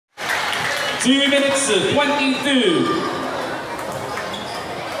2 minutes 22.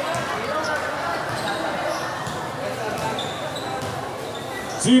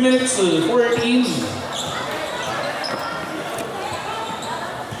 Two minutes 14.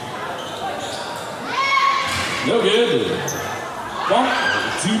 No good. Bump,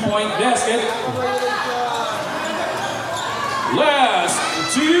 2-point basket. Last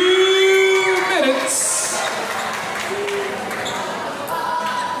 2 minutes.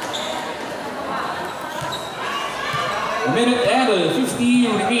 A minute and 50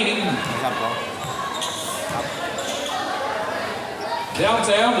 remaining.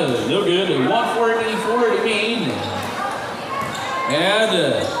 Downtown, no good. 144 remain. And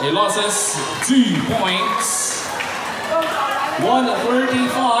it loses 2 points.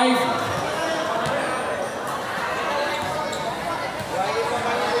 135.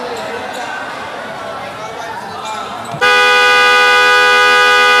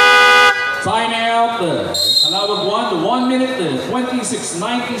 Timeout. Kalawag 1 minute 26,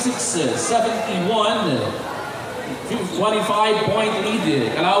 96, 71. 25-point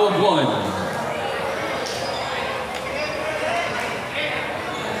lead. Kalawag 1.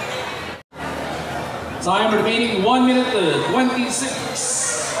 Time remaining 1 minute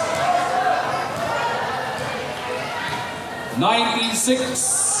 26. 96,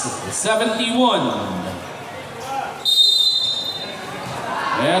 71.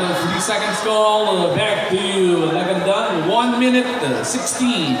 And a 3 seconds call back to Lagandang. 1 minute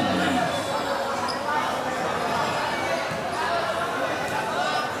 16.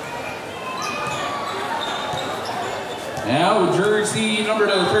 Now jersey number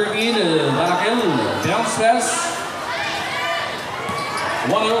 13, Barangay, bounce pass.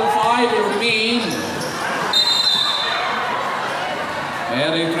 1:05 remain.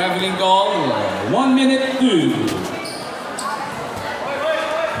 And a traveling call, 1 minute 2.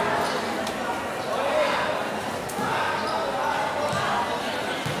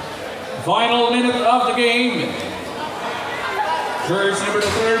 Final minute of the game. Jersey number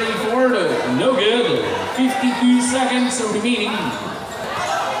 34, no good. 52 seconds remaining.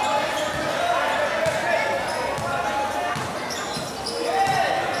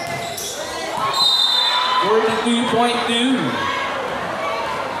 .2.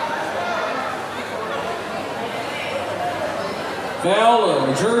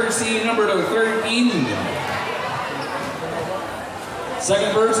 Foul, jersey number 13.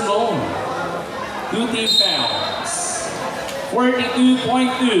 Second personal. 2 team fouls.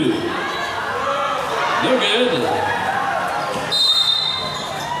 42.2. No good.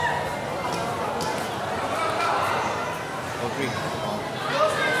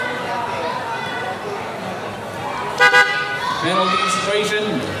 Penalty situation.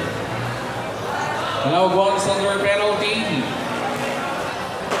 Kalawag wants under penalty.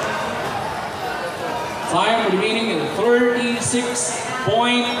 Time remaining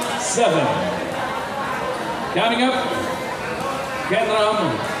 36.7. Coming up, Kendram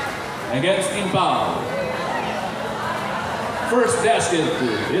against Team Pau. First basket,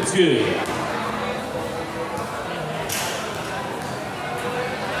 it's good.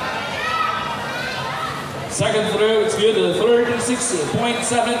 Second throw, it's good.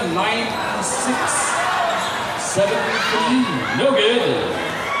 36.7, 96, 73, no good.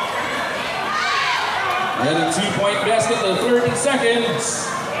 And a 2-point basket, 30 seconds.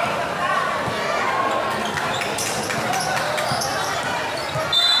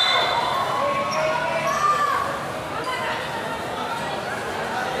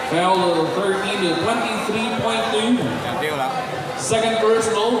 Foul 13 to 23.2. Second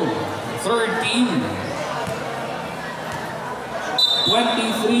personal, 13.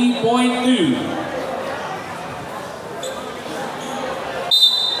 23.2.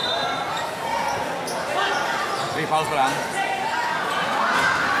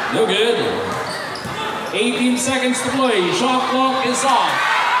 No good. 18 seconds to play. Shot clock is off.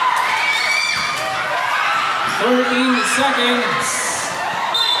 13 seconds.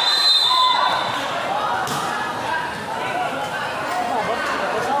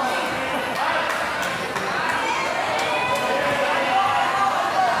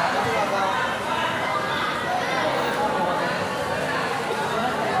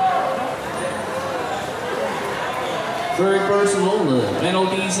 Third personal,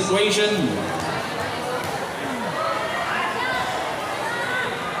 penalty situation.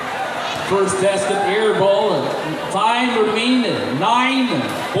 First basket air ball. Time remain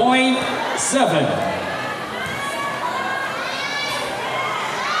 9.7.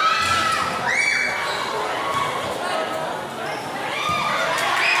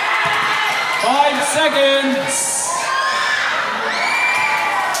 Seconds.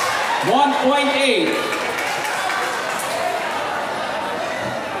 1.8.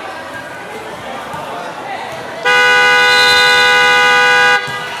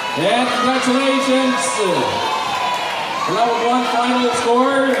 And congratulations. Kalawag 1 final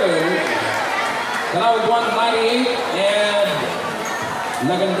score. Kalawag 198 and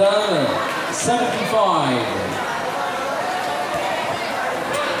Lagandang 75.